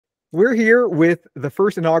We're here with the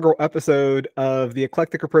first inaugural episode of the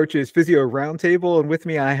Eclectic Approaches Physio Roundtable, and with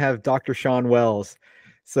me I have Dr. Sean Wells.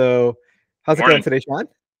 So, how's it going Morning. today, Sean?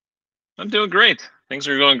 I'm doing great. Things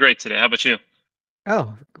are going great today. How about you?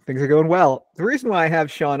 Oh, things are going well. The reason why I have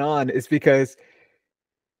Sean on is because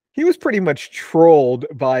he was pretty much trolled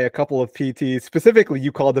by a couple of PTs. Specifically,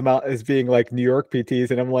 you called them out as being like New York PTs,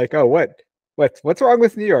 and I'm like, oh, what's wrong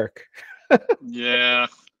with New York? Yeah.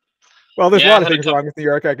 Well, there's a Yeah, I lot of had a things couple. wrong with New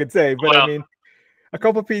York, I could say, but I Well, mean, a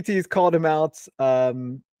couple of PTs called him out.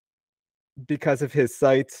 Because of his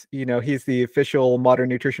site. You know, he's the official modern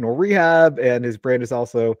nutritional rehab, and his brand is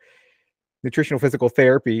also nutritional physical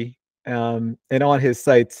therapy. And on his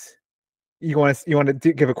sites, you want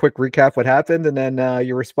to give a quick recap what happened, and then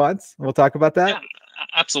your response. We'll talk about that. yeah,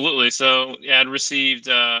 absolutely. So, yeah, I'd received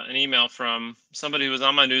an email from somebody who was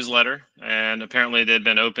on my newsletter, and apparently they'd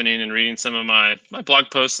been opening and reading some of my blog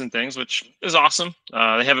posts and things, which is awesome.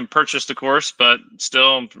 They haven't purchased a course, but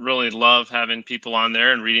still really love having people on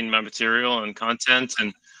there and reading my material and content.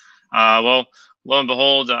 And well, lo and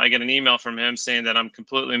behold, I get an email from him saying that I'm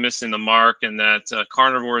completely missing the mark and that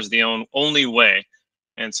carnivore is the only way.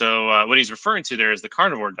 And so, what he's referring to there is the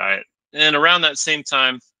carnivore diet. And around that same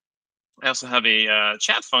time, I also have a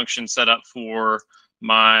chat function set up for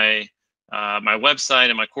my my website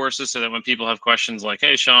and my courses, so that when people have questions like,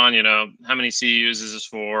 "Hey, Sean, how many CUs is this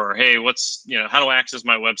for?" Or, "Hey, how do I access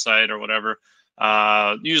my website?" or whatever.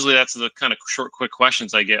 Usually, that's the kind of short, quick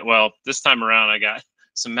questions I get. Well, this time around, I got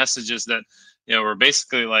some messages that were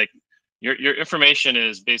basically like, "Your information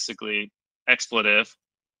is basically expletive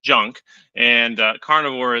junk, and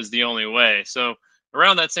carnivore is the only way." So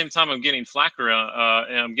around that same time, I'm getting flack around,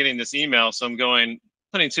 and I'm getting this email. So I'm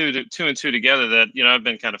putting two and two together that, I've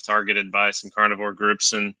been kind of targeted by some carnivore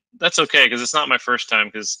groups, and that's okay because it's not my first time.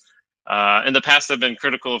 Because in the past, I've been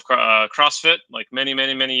critical of CrossFit, like many,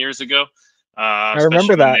 many, many years ago, I remember especially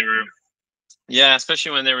when that. they were, yeah,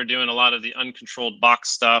 especially when they were doing a lot of the uncontrolled box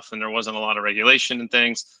stuff and there wasn't a lot of regulation and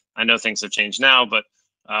things. I know things have changed now, but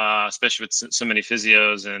especially with so many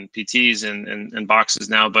physios and PTs and boxes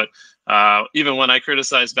now. But even when I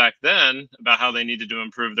criticized back then about how they needed to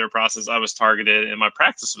improve their process, I was targeted, and my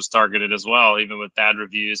practice was targeted as well, even with bad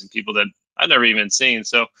reviews and people that I'd never even seen.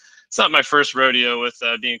 So it's not my first rodeo with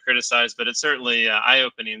being criticized, but it's certainly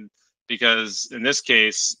eye-opening, because in this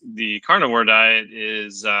case, the carnivore diet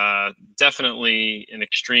is definitely an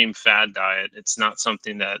extreme fad diet. It's not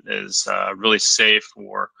something that is really safe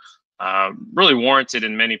or really warranted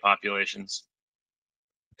in many populations.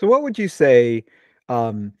 So, what would you say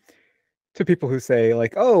um, to people who say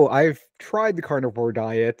like, "Oh, I've tried the carnivore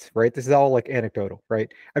diet," right? This is all like anecdotal,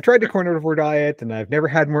 right? I've tried the Sure. carnivore diet, and I've never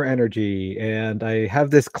had more energy, and I have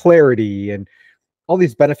this clarity and all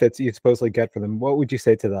these benefits you supposedly get from them. What would you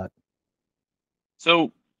say to that?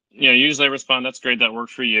 So, usually I respond, "That's great, that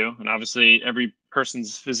worked for you." And obviously, every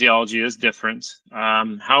person's physiology is different.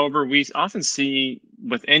 However, we often see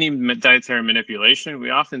with any dietary manipulation, we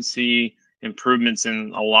often see improvements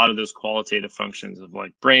in a lot of those qualitative functions of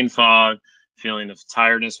like brain fog, feeling of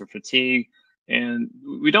tiredness or fatigue. And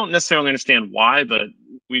we don't necessarily understand why, but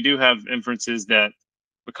we do have inferences that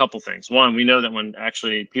a couple things. One, we know that when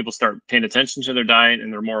actually people start paying attention to their diet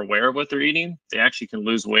and they're more aware of what they're eating, they actually can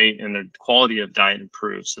lose weight and their quality of diet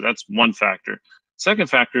improves. So that's one factor. Second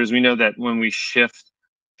factor is we know that when we shift,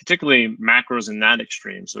 particularly macros in that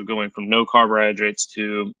extreme, so going from no carbohydrates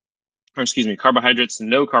to, or excuse me, carbohydrates to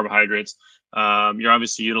no carbohydrates, you're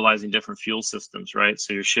obviously utilizing different fuel systems, right?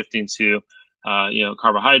 So you're shifting to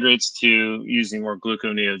carbohydrates to using more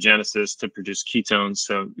gluconeogenesis to produce ketones.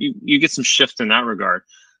 So you get some shift in that regard.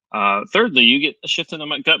 Thirdly, you get a shift in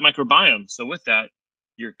the gut microbiome. So with that,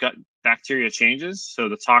 your gut bacteria changes. So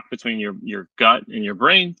the talk between your gut and your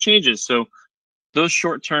brain changes. So those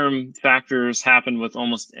short-term factors happen with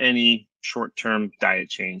almost any short-term diet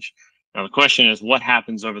change. Now, the question is what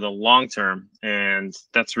happens over the long term? And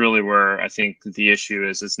that's really where I think the issue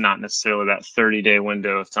is. It's not necessarily that 30-day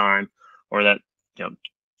window of time or that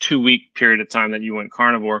 2-week period of time that you went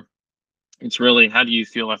carnivore. It's really, how do you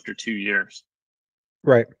feel after 2 years?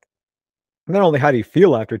 Right. Not only how do you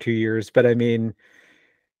feel after 2 years, but I mean,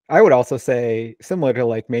 I would also say similar to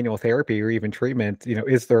like manual therapy or even treatment,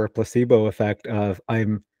 is there a placebo effect of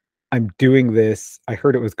I'm doing this, I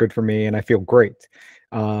heard it was good for me and I feel great.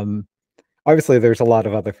 Um, Obviously there's a lot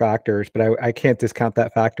of other factors, but I can't discount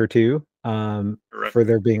that factor too, Correct. for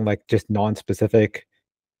there being like just non-specific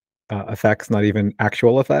effects, not even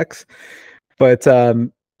actual effects. But I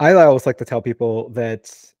always like to tell people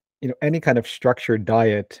that any kind of structured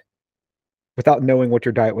diet, without knowing what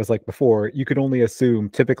your diet was like before, you could only assume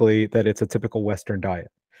typically that it's a typical Western diet.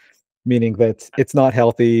 meaning that it's not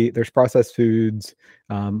healthy. There's processed foods,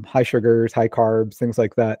 high sugars, high carbs, things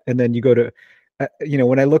like that. And then you go to,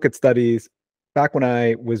 when I look at studies, back when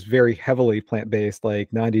I was very heavily plant-based, like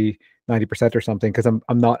 90% or something, because I'm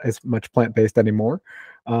not as much plant-based anymore.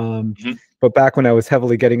 Um, Mhm. but back when I was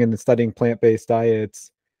heavily getting into studying plant-based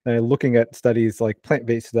diets, and looking at studies like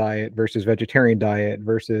plant-based diet versus vegetarian diet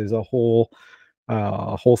versus a whole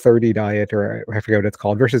 30 diet, or I forget what it's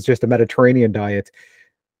called, versus just a Mediterranean diet,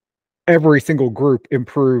 every single group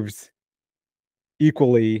improves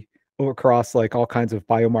equally across like all kinds of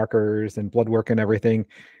biomarkers and blood work and everything.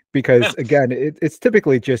 Yeah. Because again, it's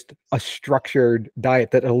typically just a structured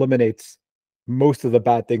diet that eliminates most of the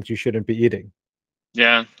bad things you shouldn't be eating.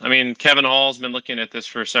 Yeah. I mean, Kevin Hall's been looking at this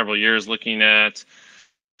for several years, looking at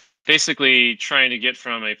basically trying to get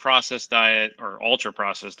from a processed diet or ultra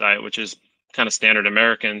processed diet, which is kind of standard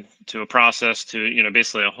American, to a processed to,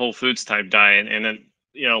 basically a whole foods type diet. And then,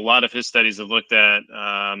 a lot of his studies have looked at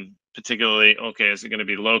particularly, okay, is it going to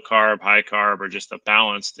be low carb, high carb, or just a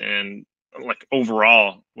balanced? And like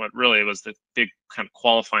overall, what really was the big kind of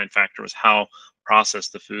qualifying factor was how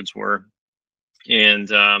processed the foods were. And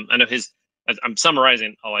I know I'm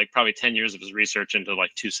summarizing like probably 10 years of his research into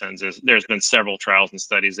like two sentences. There's been several trials and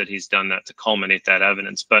studies that he's done that to culminate that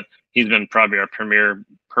evidence, but he's been probably our premier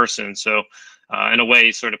person. So in a way,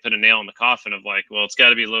 he sort of put a nail in the coffin of like, well, it's got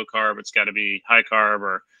to be low carb, it's got to be high carb,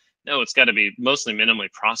 or no, it's got to be mostly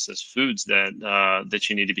minimally processed foods that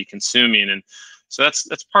you need to be consuming. And so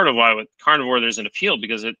that's part of why with carnivore there's an appeal,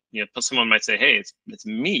 because someone might say, hey, it's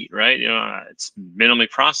meat, right? It's minimally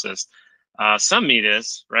processed. Some meat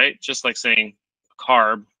is, right, just like saying a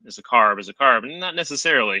carb is a carb is a carb, and not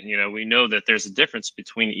necessarily. We know that there's a difference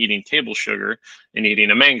between eating table sugar and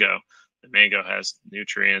eating a mango. The mango has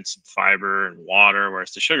nutrients, fiber, and water,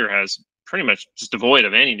 whereas the sugar has pretty much just devoid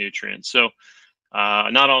of any nutrients. So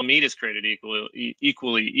not all meat is created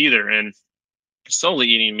equally either, and solely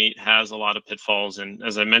eating meat has a lot of pitfalls. And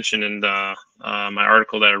as I mentioned in my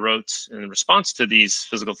article that I wrote in response to these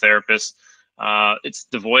physical therapists, it's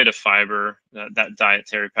devoid of fiber, that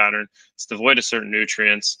dietary pattern. It's devoid of certain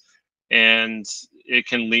nutrients, and it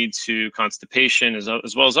can lead to constipation as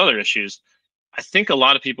well as other issues. I think a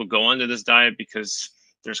lot of people go onto this diet because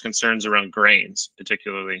there's concerns around grains,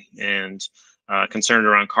 particularly, and concern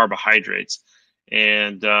around carbohydrates.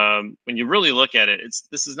 And when you really look at it,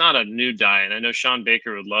 this is not a new diet. I know Sean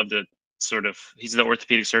Baker would love to he's the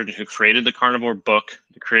orthopedic surgeon who created the carnivore book,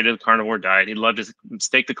 who created the carnivore diet. He'd love to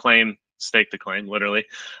stake the claim, literally,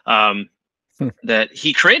 that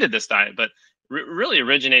he created this diet, but really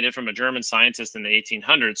originated from a German scientist in the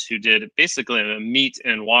 1800s who did basically a meat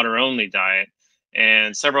and water only diet,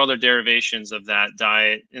 and several other derivations of that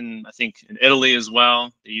diet I think in Italy as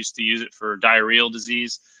well. They used to use it for diarrheal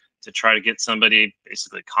disease to try to get somebody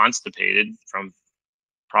basically constipated from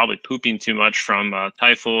probably pooping too much from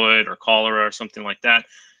typhoid or cholera or something like that.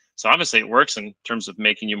 So obviously it works in terms of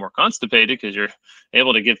making you more constipated, because you're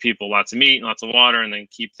able to give people lots of meat and lots of water and then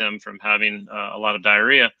keep them from having a lot of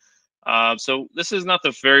diarrhea. So this is not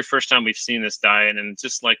the very first time we've seen this diet. And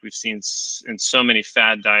just like we've seen in so many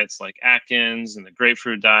fad diets like Atkins and the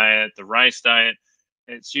grapefruit diet, the rice diet,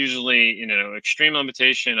 it's usually, extreme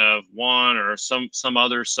limitation of one or some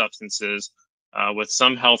other substances with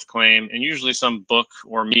some health claim, and usually some book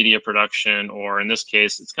or media production, or in this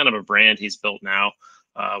case, it's kind of a brand he's built now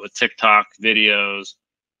with TikTok videos,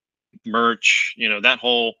 merch, that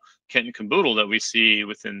whole kit and caboodle that we see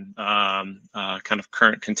within kind of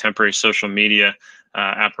current contemporary social media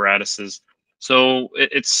apparatuses. So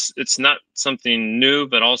it's not something new,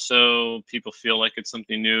 but also people feel like it's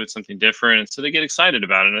something new, it's something different, and so they get excited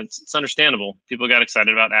about it. And it's understandable. People got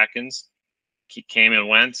excited about Atkins, came and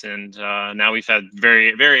went, and now we've had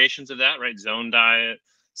variations of that, right? Zone diet,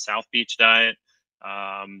 South Beach diet.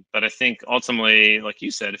 But I think ultimately, like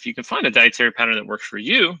you said, if you can find a dietary pattern that works for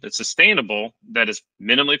you, that's sustainable, that is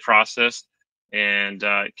minimally processed, and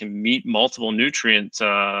can meet multiple nutrient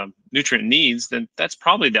needs, then that's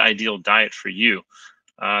probably the ideal diet for you.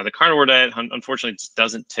 The carnivore diet, unfortunately, just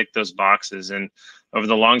doesn't tick those boxes. And over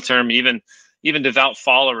the long term, even devout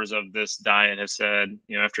followers of this diet have said,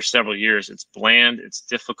 after several years, it's bland, it's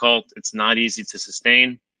difficult, it's not easy to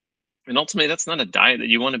sustain, and ultimately, that's not a diet that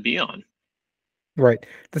you want to be on. Right.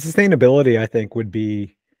 The sustainability, I think, would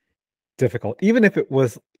be difficult. Even if it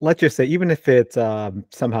was, let's just say, even if it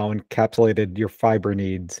somehow encapsulated your fiber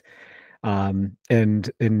needs,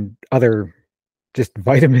 and other just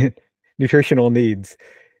vitamin nutritional needs,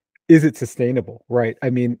 is it sustainable? Right. I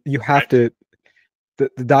mean, you have Right. to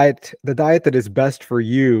the diet that is best for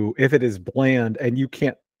you, if it is bland and you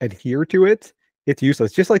can't adhere to it, it's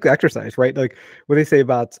useless. Just like the exercise, right? Like what they say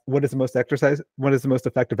about what is the most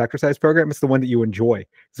effective exercise program? It's the one that you enjoy.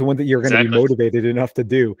 It's the one that you're going to be Exactly. motivated enough to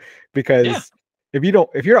do. Yeah, Because if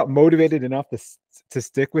you're not motivated enough to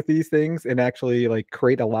stick with these things and actually like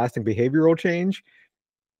create a lasting behavioral change,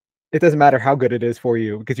 it doesn't matter how good it is for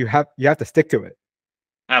you because you have to stick to it.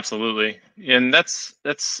 absolutely. And that's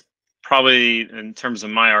probably, in terms of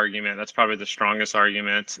my argument, that's probably the strongest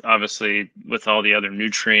argument. Obviously, with all the other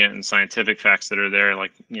nutrient and scientific facts that are there,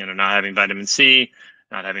 like, not having vitamin C,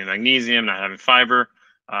 not having magnesium, not having fiber,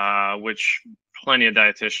 which plenty of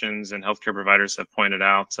dietitians and healthcare providers have pointed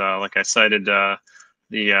out. Like I cited the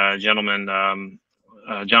gentleman,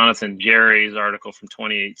 Jonathan Jerry's article from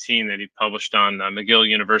 2018 that he published on McGill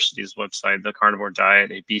University's website, The Carnivore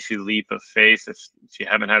Diet, A Beefy Leap of Faith. If you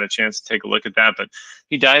haven't had a chance to take a look at that, but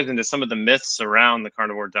he dives into some of the myths around the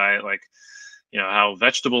carnivore diet, like, how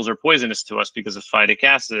vegetables are poisonous to us because of phytic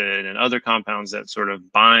acid and other compounds that sort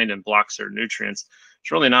of bind and block certain nutrients.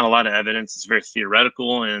 There's really not a lot of evidence. It's very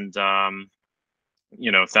theoretical. And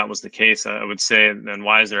if that was the case, I would say, then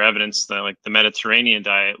why is there evidence that, like, the Mediterranean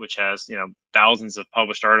diet, which has, thousands of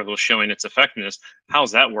published articles showing its effectiveness,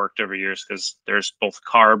 how's that worked over years? Because there's both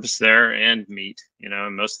carbs there and meat,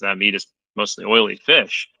 and most of that meat is mostly oily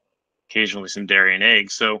fish, occasionally some dairy and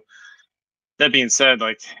eggs. So that being said,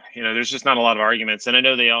 like, there's just not a lot of arguments. And I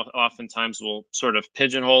know they oftentimes will sort of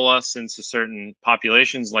pigeonhole us into certain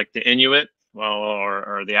populations, like the Inuit, well,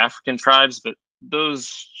 or the African tribes, but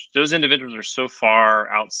those individuals are so far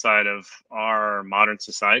outside of our modern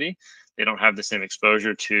society. They don't have the same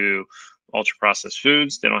exposure to ultra processed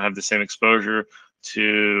foods. They don't have the same exposure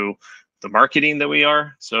to the marketing that we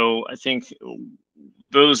are. So I think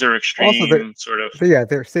those are Also, extreme sort of.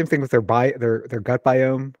 they're same thing with their gut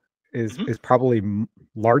biome Mhm. is probably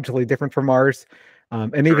largely different from ours.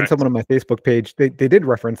 And even Correct. someone on my Facebook page, they did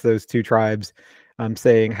reference those two tribes,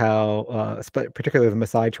 saying how, particularly the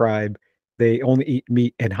Maasai tribe, they only eat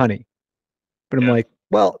meat and honey. But I'm Yeah, like,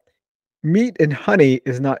 well, meat and honey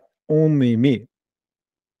is not only meat,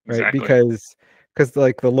 right? exactly. Because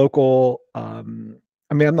like the local, I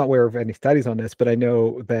mean, I'm not aware of any studies on this, but I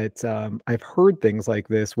know that I've heard things like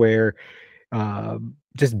this where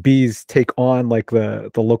just bees take on like the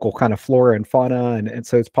local kind of flora and fauna, and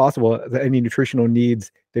so it's possible that any nutritional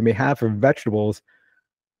needs they may have from vegetables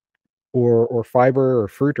or fiber or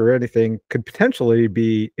fruit or anything could potentially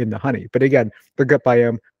be in the honey. But again, their gut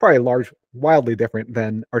biome probably wildly different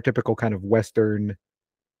than our typical kind of Western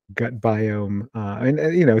gut biome. And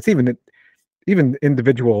it's even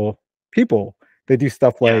individual people, they do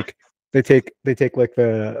stuff Yeah. like they take like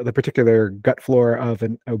the particular gut flora of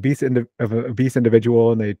an obese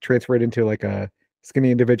individual and they transfer it into like a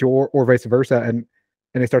skinny individual or vice versa, and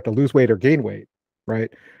they start to lose weight or gain weight,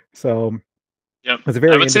 right? So Yep. it's a I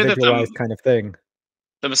very would say that individualized kind of thing.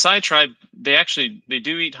 the Maasai tribe, they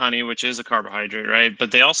do eat honey, which is a carbohydrate, right?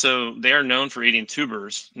 But they are known for eating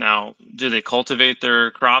tubers. Now, do they cultivate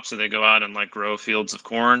their crops? Do they go out and like grow fields of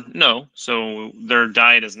corn? No. So their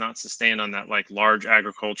diet is not sustained on that like large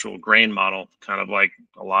agricultural grain model, kind of like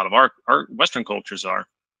a lot of our Western cultures are.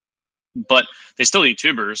 But they still eat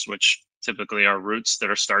tubers, which typically are roots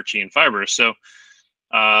that are starchy and fibrous. So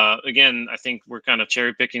again, I think we're kind of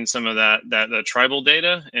cherry picking some of that the tribal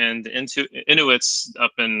data, and into Inuits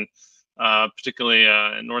up in particularly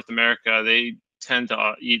in North America, they tend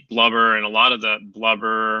to eat blubber, and a lot of that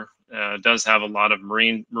blubber does have a lot of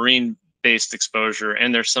marine based exposure,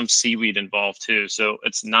 and there's some seaweed involved too. So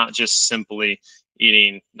it's not just simply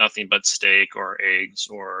eating nothing but steak or eggs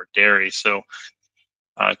or dairy. So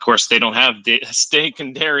of course, they don't have steak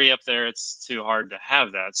and dairy up there. It's too hard to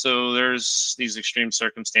have that. So there's these extreme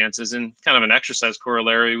circumstances, and kind of an exercise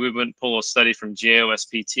corollary. We wouldn't pull a study from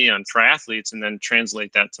JOSPT on triathletes and then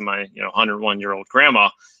translate that to my 101-year-old grandma.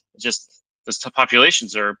 Just the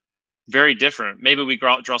populations are very different. Maybe we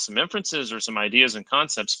draw some inferences or some ideas and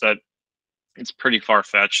concepts, but it's pretty far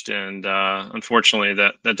fetched, and unfortunately,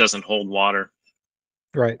 that doesn't hold water.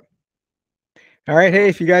 Right. All right. Hey, So,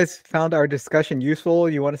 if you guys found our discussion useful,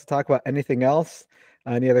 you want us to talk about anything else,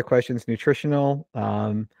 any other questions, nutritional,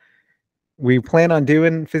 we plan on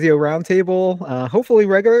doing physio roundtable, hopefully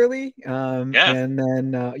regularly. yeah. And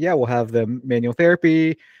then, yeah, we'll have the manual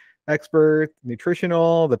therapy expert,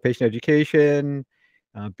 nutritional, the patient education,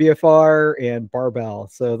 BFR, and barbell.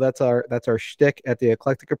 So that's our shtick at the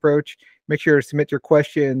eclectic approach. Make sure to submit your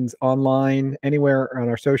questions online anywhere on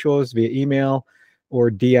our socials via email or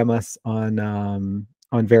DM us on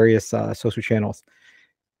various social channels.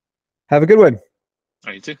 Have a good one.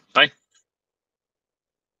 You too. Bye.